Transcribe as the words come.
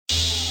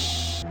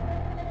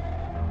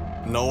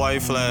No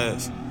white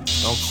flags.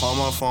 Don't call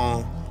my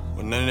phone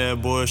with none of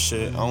that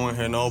bullshit. I don't wanna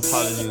hear no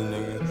apologies,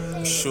 nigga.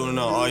 I'm shooting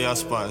up all y'all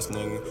spots,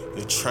 nigga.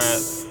 Your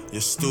trap,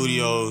 your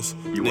studios,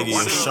 nigga,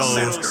 your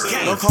shows.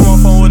 Don't call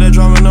my phone with that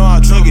drama, no, I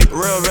took it.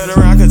 Real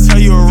veteran, I could tell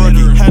you a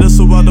rookie. Had a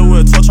soup out the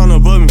wood, touch on the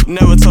book me.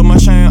 Never took my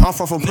chain, I'm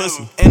from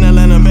pussy. In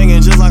Atlanta,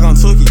 banging just like I'm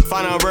Tookie.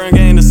 Find out burn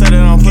game to say that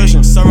I'm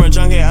pushing. Summer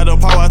junkie at the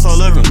park, I told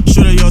living.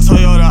 Shoot at your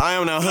Toyota, I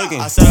am not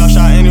hooking. I set up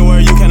shot anywhere,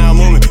 you cannot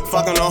move me.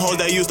 Fucking on hoes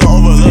that used to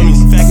overlook me.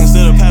 Factions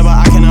to the pad, but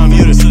I cannot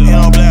mute it. Hit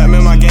on black,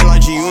 man, my game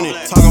like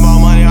G-Unit. Talking about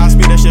money, I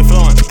speak that shit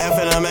fluent. F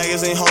in the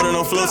magazine, holding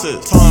no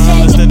fluted. Telling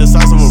them to stay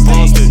decisive with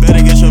broomstick.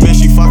 Better get your bitch,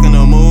 she fucking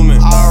the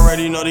movement. I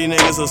already know these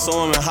niggas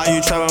assuming. How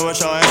you trapping with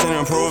your ass ain't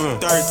improving?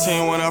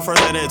 13 when I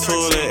first had that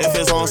tool. If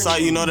it's on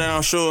site, you know that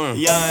I'm shooting.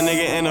 Young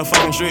nigga in the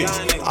fucking streets.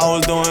 I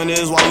was doing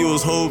this while you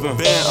was hooping.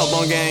 Been up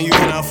on game, you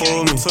cannot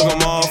fool me. Took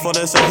him off for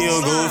that, said he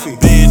was goofy.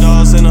 Big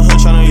dogs in the hood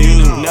tryna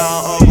use me.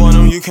 Now I'm up on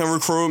them, you can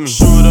recruit me.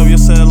 Shoot up your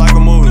set like a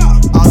movie.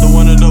 Out the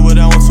window, double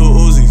down with 2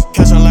 Uzis.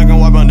 Catch him like I'm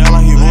wiping down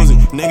like he woozy.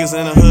 Niggas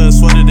in the